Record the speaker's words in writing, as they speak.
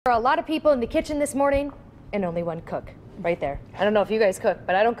There are a lot of people in the kitchen this morning and only one cook right there. I don't know if you guys cook,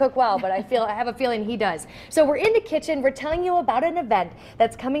 but I don't cook well, but I have a feeling he does. So we're in the kitchen. We're telling you about an event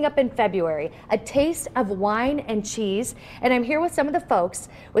that's coming up in February, a taste of wine and cheese. And I'm here with some of the folks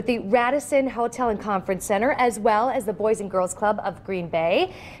with the Radisson Hotel and Conference Center, as well as the Boys and Girls Club of Green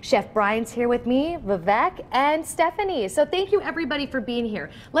Bay. Chef Brian's here with me, Vivek, and Stephanie. So thank you everybody for being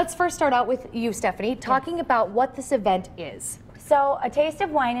here. Let's first start out with you, Stephanie, talking about what this event is. So A Taste of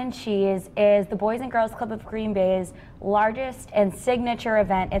Wine and Cheese is the Boys and Girls Club of Green Bay's largest and signature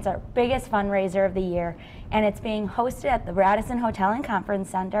event. It's our biggest fundraiser of the year, and it's being hosted at the Radisson Hotel and Conference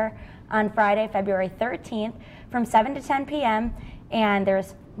Center on Friday, February 13th from 7 to 10 p.m. And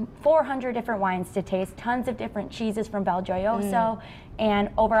there's 400 different wines to taste, tons of different cheeses from Belgioioso, and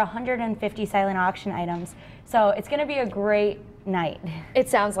over 150 silent auction items. So it's going to be a great night. It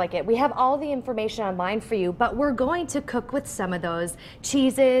sounds like it. We have all the information online for you, but we're going to cook with some of those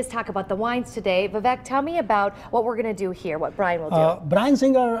cheeses, talk about the wines today. Vivek, tell me about what we're going to do here, what Brian will do. Brian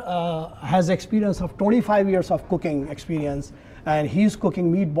Singer has experience of 25 years of cooking experience, and he's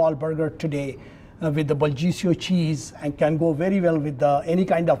cooking meatball burger today with the Belgioioso cheese, and can go very well with any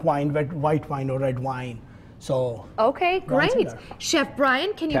kind of wine, white wine or red wine. So okay, great. Chef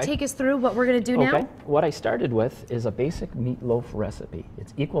Brian, can you take us through what we're going to do now? What I started with is a basic meatloaf recipe.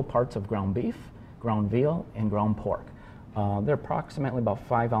 It's equal parts of ground beef, ground veal, and ground pork. They're approximately about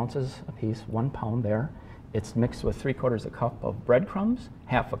 5 ounces a piece, 1 pound there. It's mixed with 3/4 cup of breadcrumbs,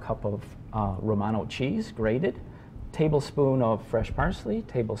 half a cup of Romano cheese, grated, tablespoon of fresh parsley,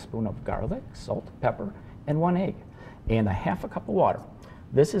 tablespoon of garlic, salt, pepper, and 1 egg, and a half a cup of water.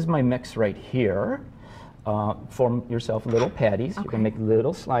 This is my mix right here. Form yourself little patties. You can make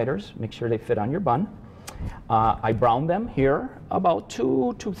little sliders. Make sure they fit on your bun. I brown them here about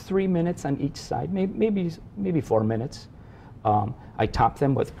 2 to 3 minutes on each side, maybe 4 minutes. I top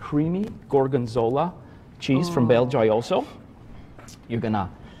them with creamy gorgonzola cheese from Belgioioso. You're gonna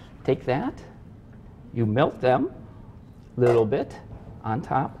take that, you melt them a little bit on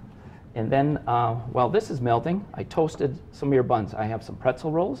top, and then while this is melting, I toasted some of your buns. I have some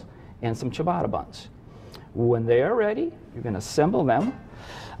pretzel rolls and some ciabatta buns. When they are ready, you're going to assemble them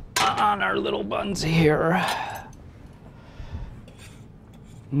on our little buns here.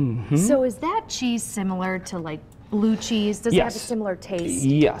 So is that cheese similar to like blue cheese? Does it have a similar taste?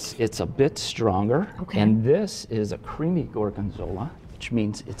 Yes, it's a bit stronger. Okay. And this is a creamy gorgonzola, which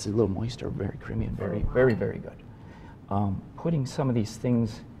means it's a little moister, very creamy and very, very good. Putting some of these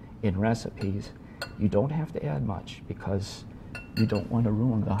things in recipes, you don't have to add much because you don't want to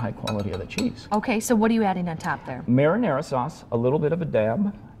ruin the high quality of the cheese. Okay, so what are you adding on top there? Marinara sauce, a little bit of a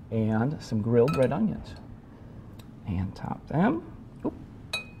dab, and some grilled red onions. And top them. Oop.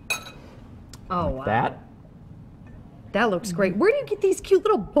 Oh, like wow. That looks great. Where do you get these cute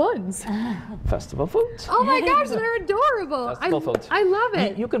little buns? Festival Foods. Oh my gosh, they're adorable. Festival Foods. I love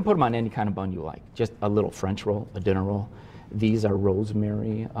it. You can put them on any kind of bun you like. Just a little French roll, a dinner roll. These are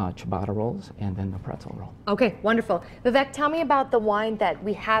rosemary ciabatta rolls, and then the pretzel roll. Okay, wonderful. Vivek, tell me about the wine that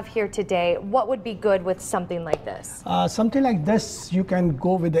we have here today. What would be good with something like this? Something like this, you can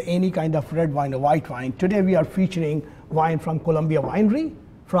go with any kind of red wine or white wine. Today we are featuring wine from Columbia Winery.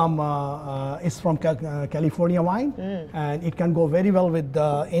 It's from California wine, and it can go very well with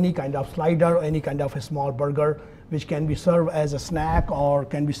any kind of slider or any kind of a small burger, which can be served as a snack or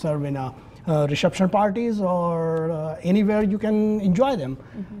can be served in a reception parties or anywhere you can enjoy them.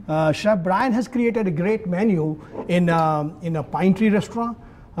 Chef Brian has created a great menu in a Pine Tree restaurant,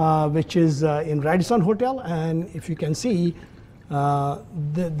 which is in Radisson Hotel, and if you can see,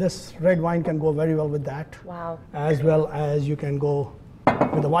 this red wine can go very well with that. Wow. As well as you can go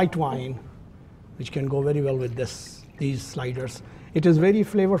with the white wine, which can go very well with these sliders. It is very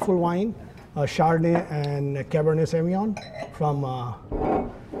flavorful wine, Chardonnay and Cabernet Sauvignon from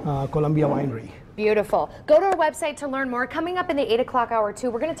Columbia Winery. Beautiful. Go to our website to learn more. Coming up in the 8 o'clock hour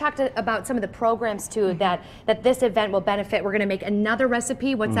too, we're going to talk about some of the programs too that this event will benefit. We're going to make another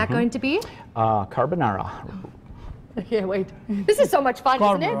recipe. What's that going to be? Carbonara. I can't wait. This is so much fun,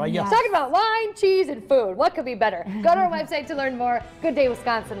 isn't it? Yes. Talking about wine, cheese, and food. What could be better? Go to our website to learn more. Good Day,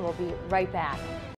 Wisconsin. We'll be right back.